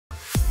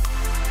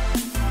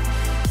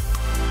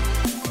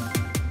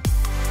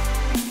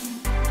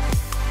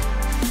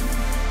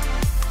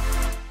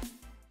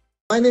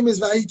My name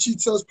is Vahid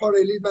Chitsaz, part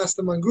of Elite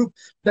Mastermind Group.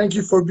 Thank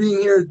you for being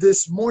here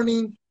this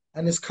morning.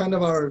 And it's kind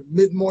of our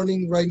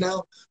mid-morning right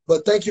now.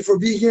 But thank you for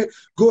being here.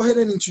 Go ahead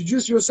and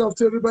introduce yourself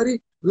to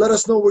everybody. Let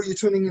us know where you're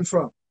tuning in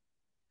from.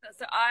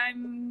 So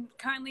I'm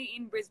currently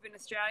in Brisbane,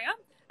 Australia.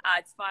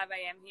 It's 5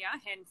 a.m. here,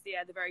 hence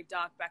the very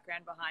dark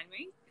background behind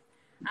me.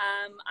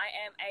 I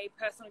am a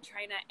personal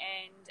trainer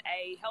and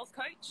a health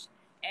coach,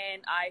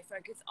 and I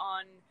focus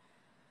on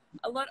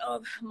a lot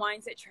of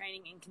mindset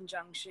training in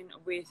conjunction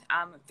with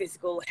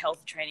physical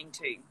health training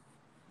too.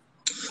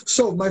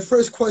 So my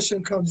first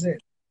question comes in.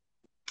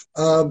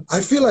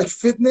 I feel like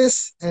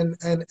fitness and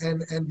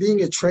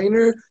being a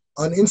trainer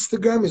on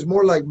Instagram is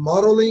more like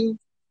modeling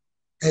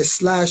and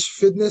slash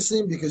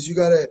fitnessing, because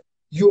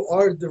you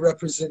are the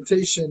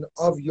representation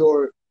of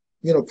your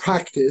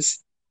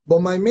practice. But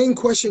my main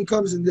question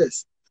comes in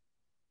this: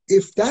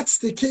 if that's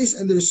the case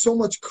and there's so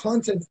much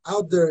content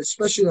out there,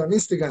 especially on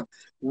Instagram,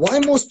 why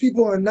most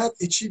people are not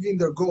achieving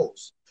their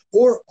goals?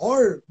 Or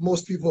are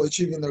most people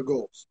achieving their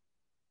goals?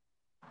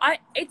 I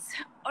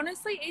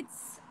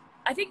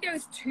think there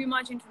is too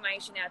much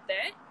information out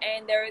there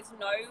and there is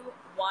no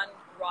one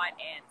right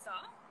answer.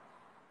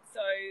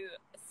 So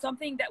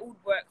something that would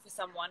work for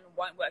someone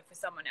won't work for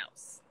someone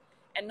else.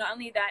 And not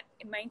only that,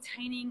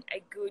 maintaining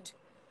a good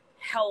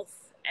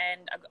health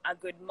and a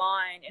good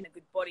mind and a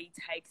good body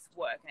takes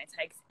work and it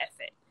takes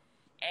effort.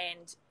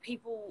 And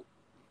people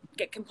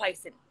get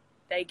complacent,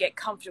 they get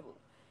comfortable,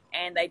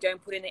 and they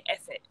don't put in the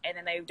effort. And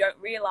then they don't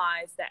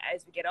realize that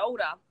as we get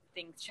older,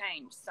 things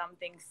change. Some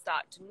things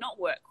start to not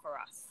work for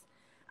us.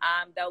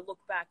 They'll look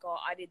back, oh,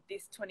 I did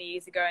this 20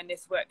 years ago and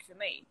this worked for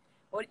me.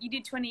 What you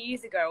did 20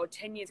 years ago or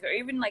 10 years ago, or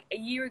even like a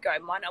year ago,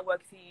 might not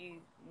work for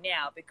you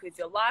now because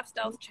your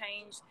lifestyle's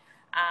changed.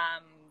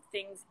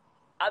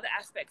 Other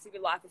aspects of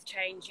your life has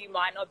changed. You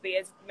might not be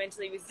as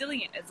mentally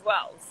resilient as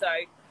well. So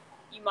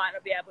you might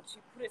not be able to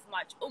put as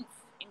much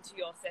oomph into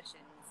your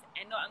sessions.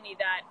 And not only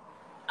that,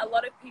 a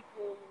lot of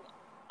people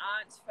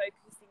aren't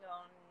focusing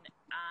on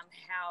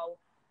how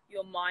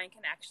your mind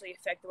can actually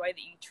affect the way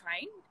that you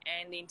train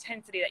and the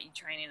intensity that you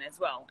train in as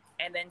well.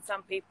 And then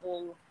some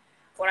people,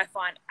 what I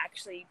find,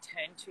 actually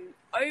turn to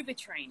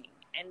overtraining,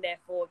 and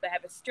therefore they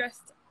have a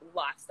stressed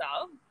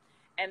lifestyle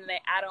and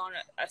they add on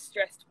a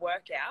stressed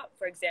workout.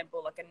 For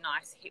example, like a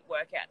nice HIIT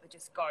workout that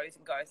just goes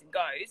and goes and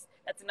goes.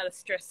 That's another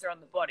stressor on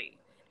the body.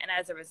 And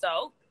as a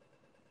result,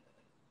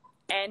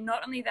 and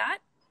not only that,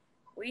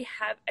 we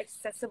are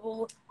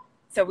accessible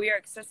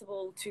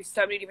to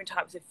so many different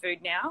types of food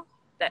now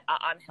that are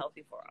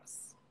unhealthy for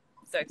us.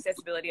 So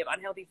accessibility of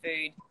unhealthy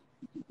food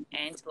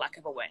and lack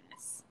of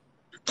awareness.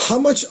 How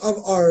much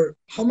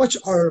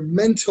our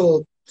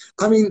mental,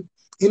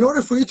 in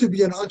order for you to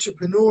be an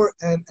entrepreneur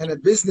and a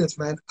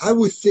businessman, I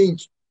would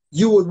think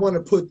you would want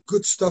to put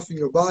good stuff in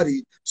your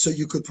body so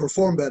you could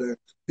perform better,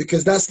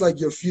 because that's like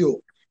your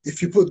fuel.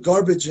 If you put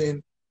garbage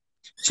in,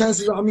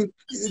 chances are,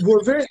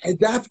 we're very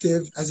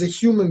adaptive as a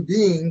human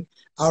being,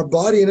 our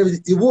body and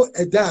everything, it will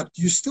adapt.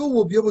 You still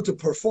will be able to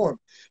perform.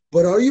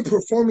 But are you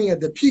performing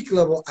at the peak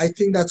level? I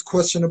think that's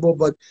questionable,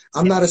 but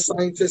I'm not a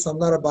scientist. I'm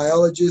not a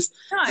biologist.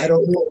 No. I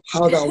don't know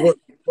how that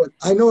works, but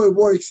I know it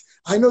works.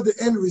 I know the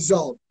end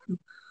result.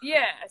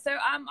 Yeah. So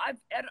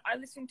I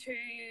listen to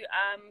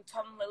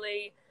Tom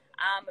Lilly,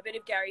 a bit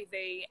of Gary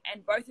Vee,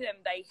 and both of them,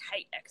 they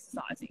hate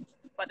exercising,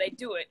 but they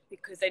do it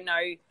because they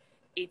know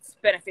it's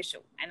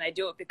beneficial, and they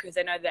do it because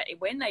they know that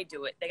when they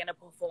do it, they're going to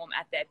perform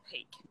at their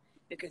peak,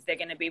 because they're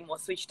going to be more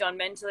switched on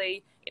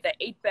mentally. If they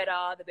eat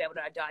better, they'll be able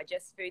to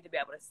digest food, they'll be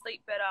able to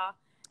sleep better,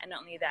 and not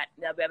only that,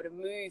 they'll be able to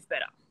move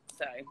better.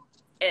 So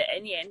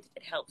in the end,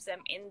 it helps them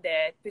in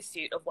their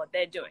pursuit of what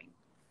they're doing.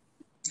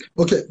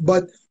 Okay,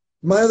 but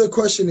my other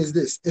question is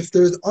this: if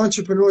there's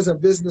entrepreneurs and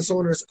business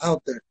owners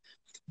out there,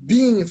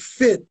 being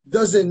fit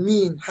doesn't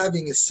mean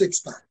having a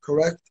six-pack,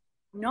 correct?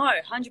 No,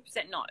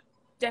 100% not.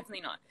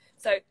 Definitely not.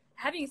 So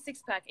having a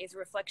six-pack is a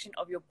reflection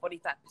of your body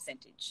fat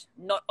percentage,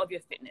 not of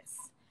your fitness.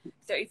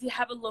 So if you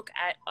have a look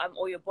at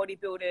all your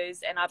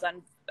bodybuilders, and I've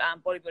done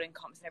bodybuilding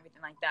comps and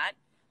everything like that,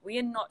 we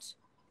are not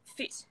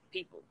fit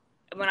people.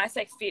 And when I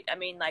say fit, I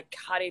mean like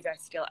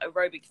cardiovascular,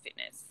 aerobic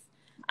fitness.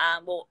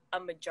 Well, a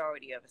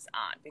majority of us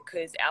aren't,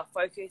 because our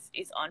focus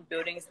is on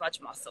building as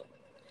much muscle.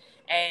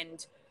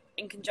 And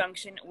in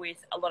conjunction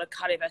with a lot of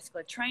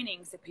cardiovascular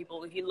training, so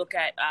people, if you look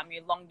at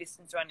your long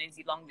distance runners,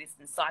 your long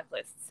distance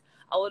cyclists,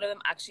 a lot of them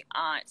actually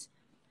aren't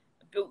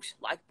built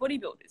like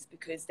bodybuilders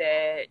because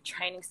their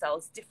training style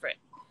is different.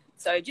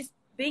 So just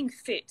being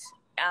fit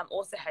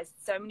also has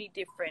so many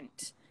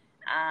different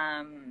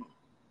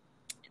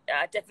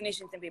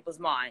definitions in people's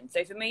minds.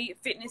 So for me,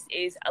 fitness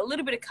is a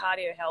little bit of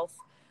cardio health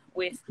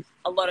with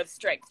a lot of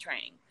strength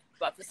training.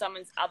 But for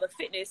someone's other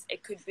fitness,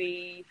 it could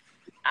be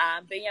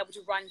being able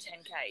to run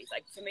 10Ks.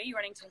 Like for me,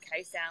 running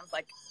 10K sounds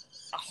like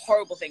a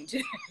horrible thing to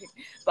do,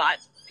 but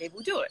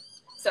people do it.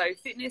 So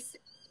fitness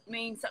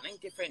means something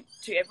different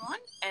to everyone.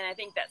 And I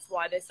think that's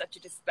why there's such a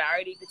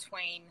disparity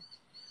between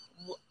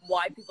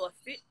why people are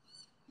fit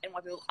and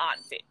why people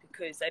aren't fit,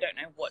 because they don't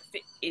know what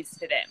fit is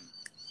for them.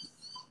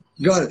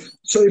 Got it.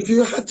 So if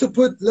you had to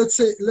put,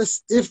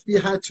 if we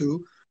had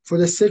to, for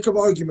the sake of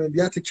argument,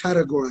 we have to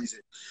categorize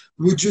it.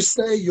 Would you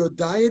say your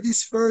diet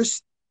is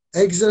first,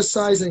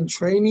 exercise and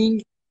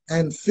training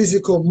and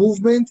physical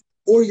movement,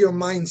 or your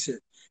mindset?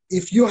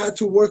 If you had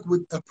to work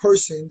with a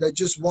person that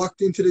just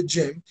walked into the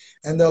gym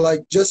and they're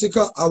like,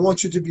 Jessica, I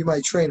want you to be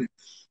my trainer,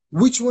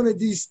 which one of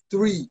these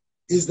three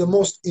is the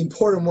most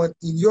important one,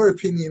 in your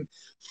opinion,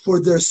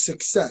 for their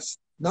success?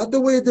 Not the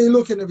way they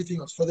look and everything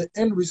else, for the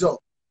end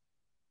result.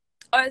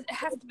 It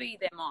has to be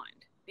their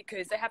mind,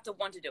 because they have to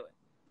want to do it.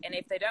 And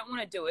if they don't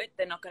want to do it,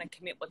 they're not going to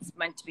commit what's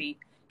meant to be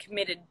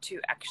committed to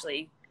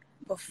actually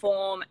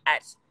perform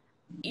at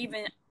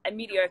even a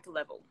mediocre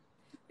level.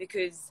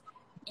 Because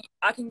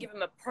I can give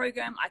them a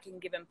program, I can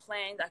give them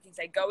plans, I can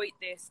say, go eat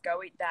this,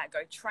 go eat that, go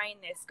train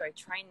this, go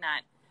train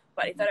that.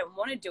 But if they don't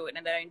want to do it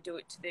and they don't do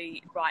it to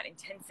the right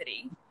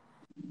intensity,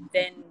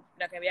 then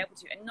they're not going to be able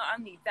to. And not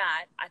only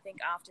that, I think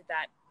after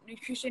that,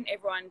 nutrition,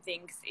 everyone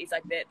thinks is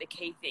like the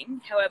key thing.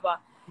 However,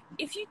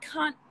 if you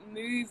can't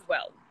move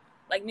well,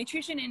 like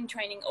nutrition and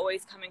training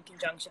always come in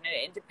conjunction, and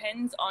it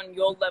depends on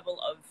your level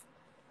of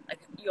like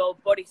your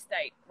body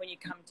state when you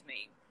come to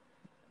me.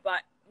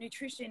 But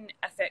nutrition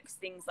affects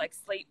things like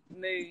sleep,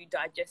 mood,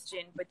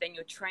 digestion, but then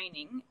your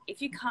training,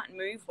 if you can't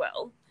move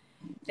well,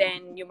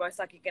 then you're most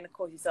likely going to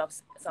cause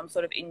yourself some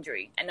sort of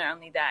injury. And not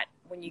only that,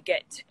 when you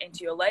get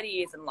into your later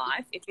years in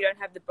life, if you don't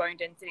have the bone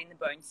density and the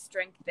bone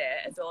strength there,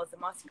 as well as the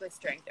muscular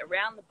strength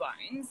around the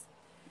bones,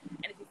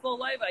 and if you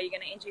fall over, you're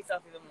going to injure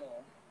yourself even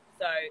more.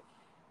 So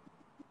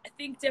I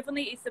think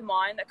definitely it's the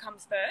mind that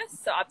comes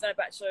first. So I've done a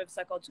Bachelor of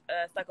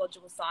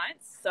Psychological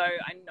Science, so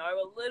I know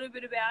a little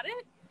bit about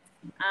it.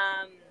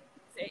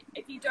 So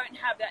if you don't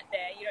have that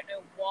there, you don't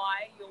know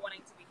why you're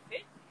wanting to be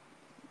fit,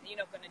 you're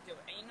not going to do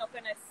it, and you're not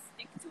going to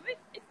stick to it.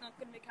 It's not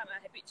going to become a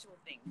habitual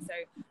thing. So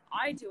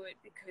I do it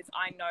because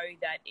I know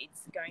that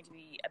it's going to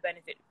be a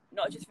benefit,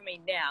 not just for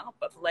me now,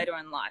 but for later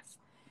in life.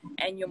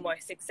 And your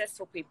most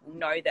successful people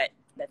know that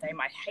they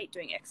might hate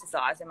doing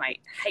exercise, they might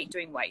hate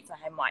doing weights,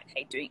 they might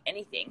hate doing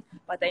anything,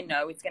 but they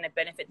know it's going to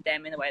benefit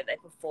them in the way that they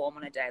perform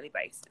on a daily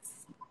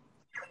basis.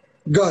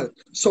 Got it.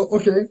 So,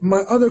 okay,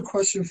 my other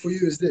question for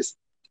you is this.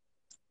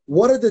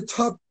 What are the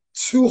top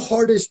 2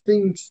 hardest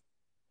things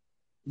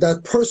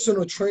that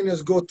personal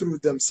trainers go through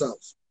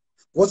themselves?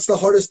 What's the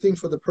hardest thing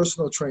for the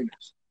personal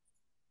trainers?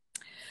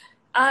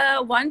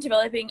 One,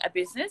 developing a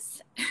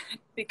business,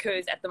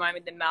 because at the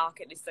moment the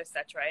market is so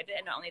saturated,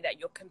 and not only that,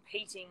 you're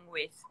competing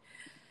with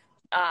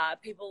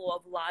people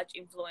of large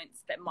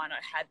influence that might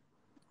not have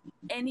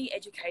any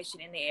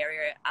education in the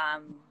area,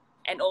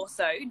 and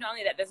also not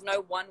only that, there's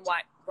no one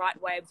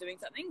right way of doing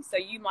something. So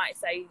you might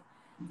say,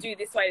 do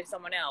this way to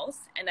someone else,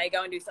 and they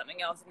go and do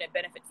something else and it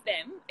benefits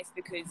them. It's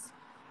because,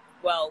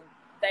 well,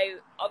 they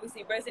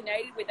obviously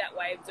resonated with that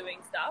way of doing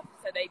stuff,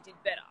 so they did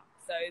better.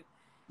 So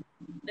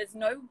there's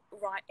no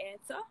right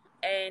answer.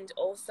 And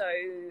also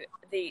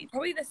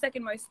probably the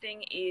second most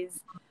thing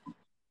is,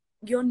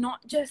 you're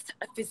not just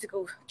a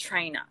physical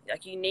trainer.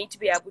 Like, you need to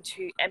be able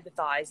to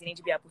empathize, you need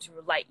to be able to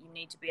relate, you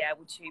need to be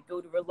able to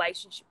build a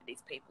relationship with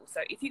these people. So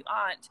if you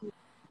aren't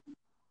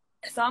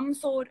some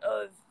sort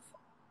of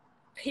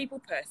people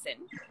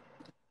person,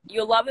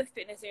 your love of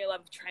fitness and your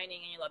love of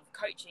training and your love of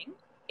coaching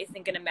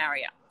isn't going to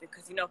marry up,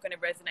 because you're not going to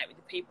resonate with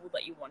the people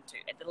that you want to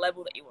at the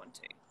level that you want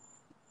to.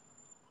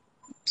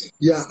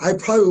 Yeah, I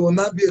probably will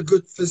not be a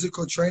good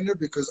physical trainer,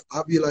 because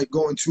I'll be like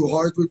going too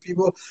hard with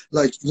people.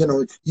 Like, you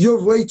know,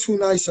 you're way too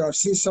nice. I've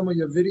seen some of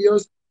your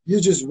videos. You're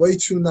just way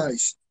too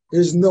nice.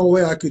 There's no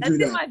way I could do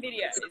that. That's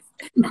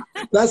in my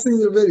videos. That's in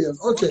your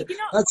videos. Okay,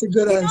 well, that's a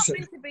good answer.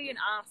 You're not meant to be an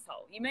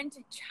asshole. You're meant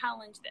to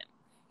challenge them.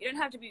 You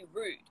don't have to be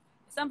rude.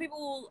 Some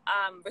people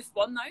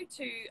respond, though,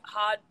 to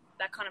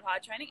that kind of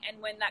hard training.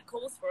 And when that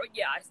calls for it,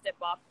 yeah, I step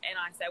up and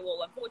I say,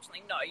 well,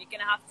 unfortunately, no, you're going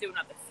to have to do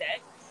another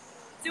set,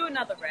 do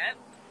another rep,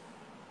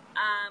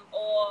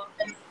 or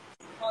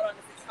hold on,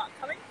 is the truck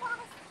coming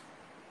past?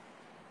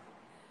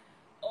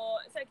 Or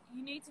it's like,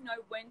 you need to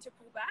know when to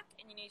pull back,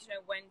 and you need to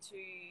know when to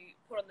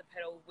put on the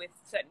pedal with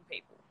certain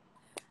people.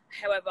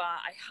 However,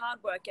 a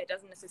hard workout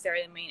doesn't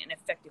necessarily mean an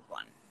effective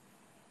one.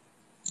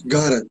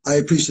 Got it. I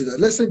appreciate that.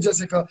 Listen,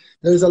 Jessica,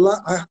 there's a lot.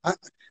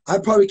 I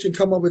probably can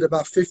come up with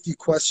about 50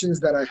 questions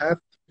that I have,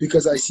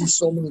 because I see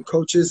so many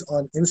coaches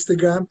on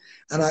Instagram,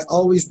 and I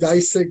always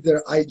dissect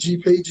their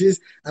IG pages,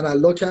 and I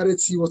look at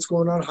it, see what's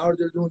going on, how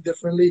they're doing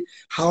differently,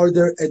 how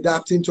they're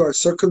adapting to our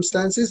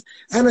circumstances.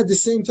 And at the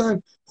same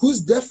time,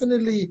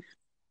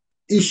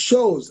 it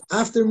shows,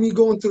 after me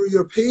going through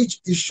your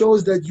page, it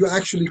shows that you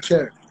actually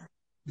care,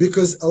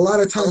 because a lot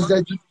of times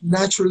that just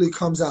naturally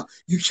comes out.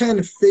 You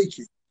can't fake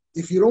it.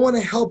 If you don't want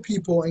to help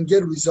people and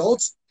get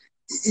results,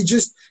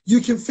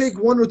 you can fake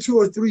 1 or 2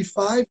 or 3,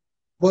 5,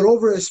 but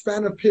over a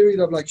span of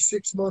period of like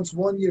 6 months,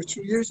 1 year,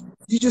 2 years,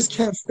 you just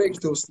can't fake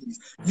those things.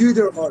 You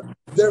either are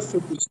there for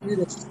the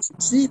students to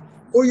succeed,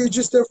 or you're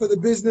just there for the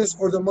business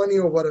or the money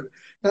or whatever.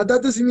 Now,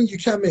 that doesn't mean you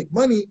can't make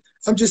money.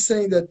 I'm just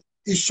saying that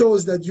it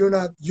shows that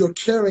your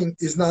caring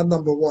is not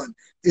number one.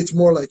 It's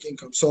more like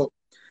income. So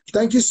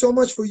thank you so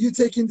much for you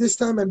taking this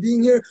time and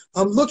being here.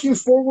 I'm looking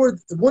forward.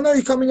 When are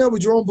you coming out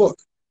with your own book?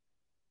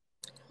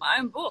 my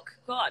own book.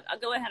 God, I'll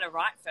go learn how to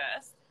write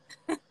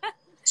first.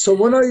 So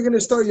when are you going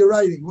to start your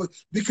writing?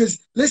 Because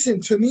listen,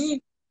 to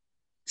me,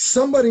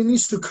 somebody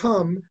needs to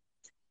come.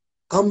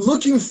 I'm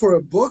looking for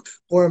a book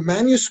or a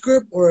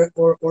manuscript or a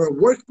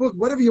workbook,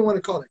 whatever you want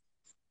to call it,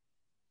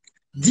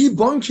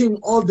 debunking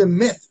all the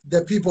myth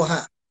that people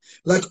have.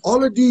 Like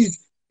all of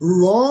these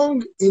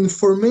wrong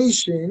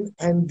information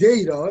and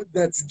data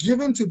that's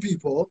given to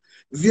people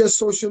via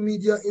social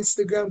media,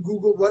 Instagram,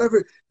 Google, whatever.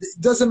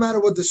 It doesn't matter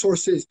what the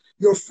source is,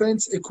 your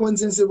friends,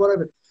 acquaintances,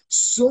 whatever.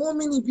 So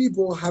many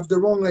people have the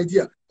wrong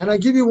idea. And I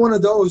give you one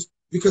of those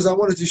because I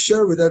wanted to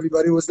share with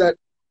everybody, was that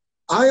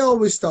I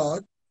always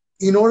thought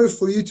in order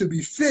for you to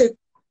be fit,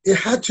 it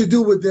had to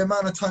do with the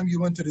amount of time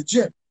you went to the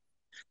gym.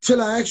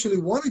 Till I actually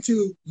wanted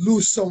to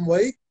lose some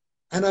weight,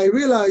 and I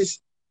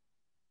realized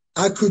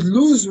I could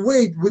lose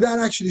weight without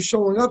actually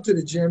showing up to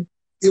the gym.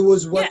 It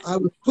was what I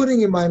was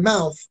putting in my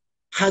mouth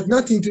had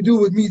nothing to do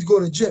with me to go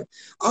to the gym.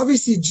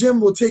 Obviously,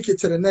 gym will take it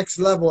to the next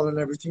level and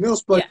everything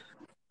else, but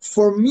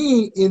for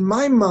me, in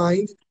my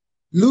mind,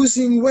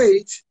 losing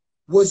weight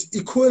was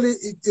equal.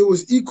 It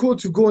was equal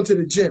to going to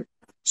the gym.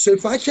 So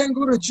if I can't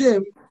go to the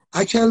gym,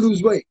 I can't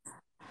lose weight.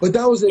 But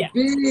that was a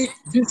big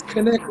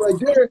disconnect right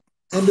there.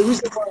 And the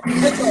reason why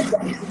I thought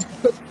that was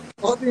because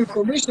all the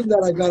information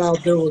that I got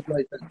out there was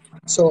like that.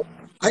 So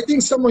I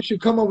think someone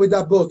should come up with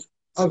that book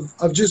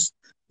of just,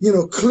 you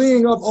know,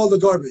 cleaning up all the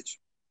garbage.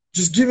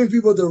 Just giving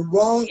people the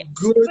raw,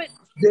 good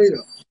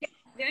data.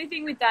 The only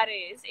thing with that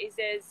is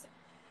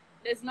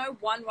there's no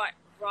one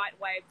right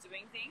way of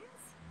doing things.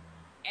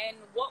 And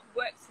what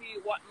works for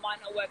you, what might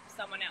not work for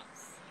someone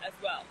else as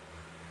well.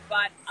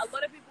 But a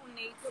lot of people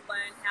need to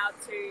learn how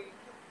to,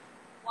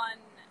 one,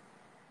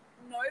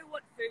 know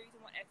what foods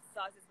and what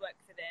exercises work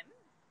for them,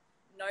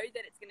 know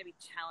that it's going to be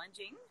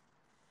challenging,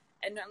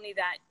 and not only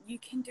that, you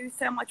can do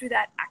so much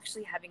without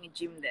actually having a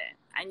gym there.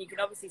 And you can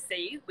obviously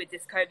see with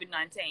this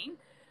COVID-19,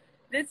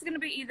 there's going to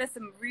be either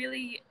some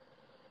really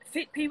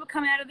fit people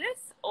come out of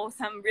this or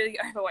some really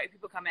overweight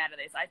people come out of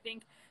this. I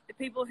think the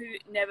people who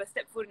never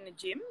step foot in a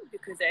gym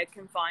because they're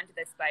confined to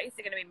their space,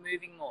 they're going to be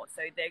moving more.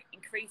 So they're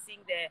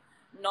increasing their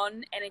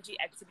non-energy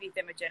activity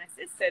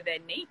thermogenesis, so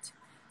they're neat.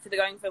 So they're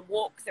going for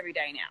walks every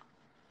day now,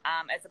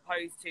 as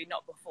opposed to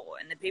not before.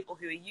 And the people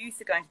who are used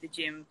to going to the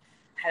gym,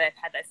 they've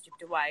had that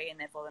stripped away and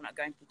therefore they're not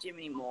going to the gym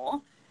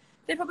anymore,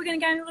 they're probably going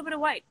to gain a little bit of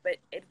weight,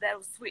 but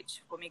that'll switch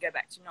when we go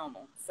back to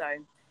normal. So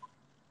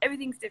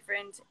everything's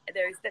different.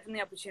 There is definitely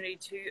opportunity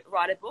to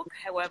write a book.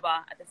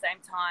 However, at the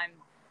same time,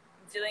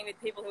 I'm dealing with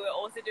people who are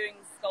also doing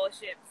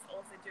scholarships,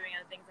 also doing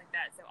other things like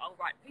that. So I'll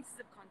write pieces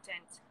of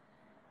content,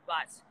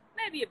 but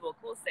maybe a book.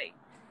 We'll see.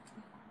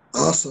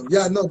 Awesome.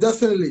 Yeah, no,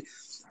 definitely.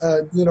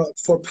 You know,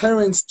 for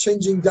parents,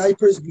 changing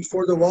diapers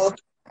before the walk,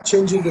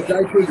 changing the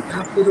diapers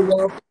after the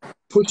walk,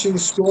 pushing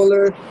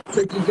stroller,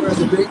 taking care of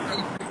the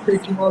baby,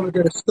 taking all of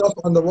their stuff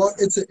on the walk.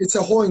 It's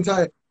a whole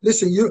entire.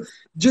 Listen, you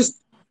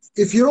just,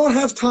 if you don't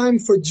have time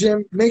for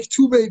gym, make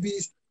 2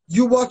 babies.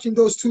 You walking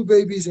those 2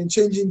 babies and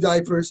changing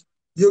diapers,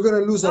 you're gonna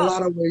lose a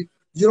lot of weight.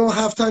 You don't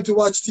have time to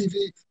watch TV.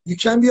 You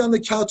can't be on the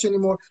couch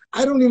anymore.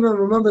 I don't even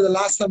remember the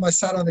last time I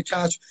sat on the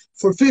couch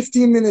for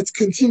 15 minutes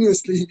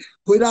continuously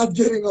without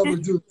getting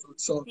overdue.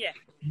 So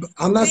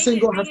I'm not saying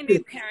go have being a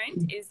new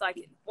parent is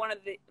like one of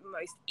the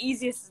most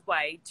easiest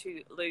way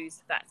to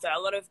lose fat. So a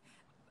lot of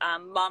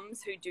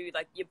mums who do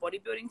like your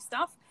bodybuilding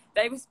stuff,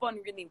 they respond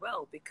really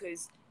well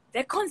because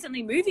they're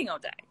constantly moving all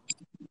day.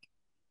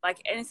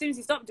 Like, and as soon as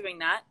you stop doing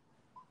that,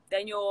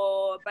 then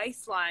your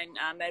baseline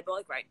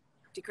metabolic rate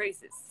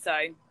decreases. So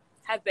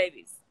have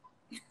babies.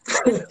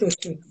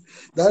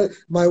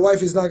 My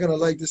wife is not gonna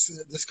like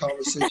this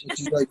conversation.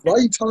 She's like, "Why are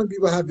you telling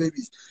people to have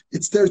babies?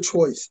 It's their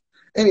choice."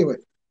 Anyway,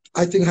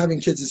 I think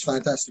having kids is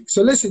fantastic.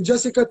 So listen,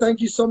 Jessica,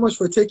 thank you so much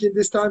for taking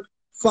this time,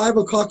 5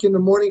 o'clock in the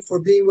morning, for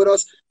being with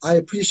us. I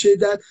appreciate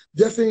that.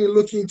 Definitely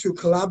looking to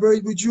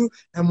collaborate with you.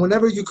 And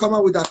whenever you come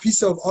out with that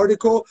piece of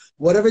article,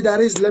 whatever that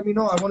is, let me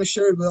know. I want to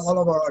share it with all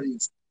of our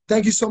audience.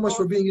 Thank you so much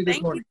for being here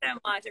this morning. Thank you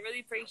so much. I really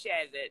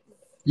appreciate it.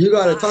 You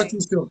got it. Talk to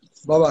you soon.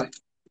 Bye-bye.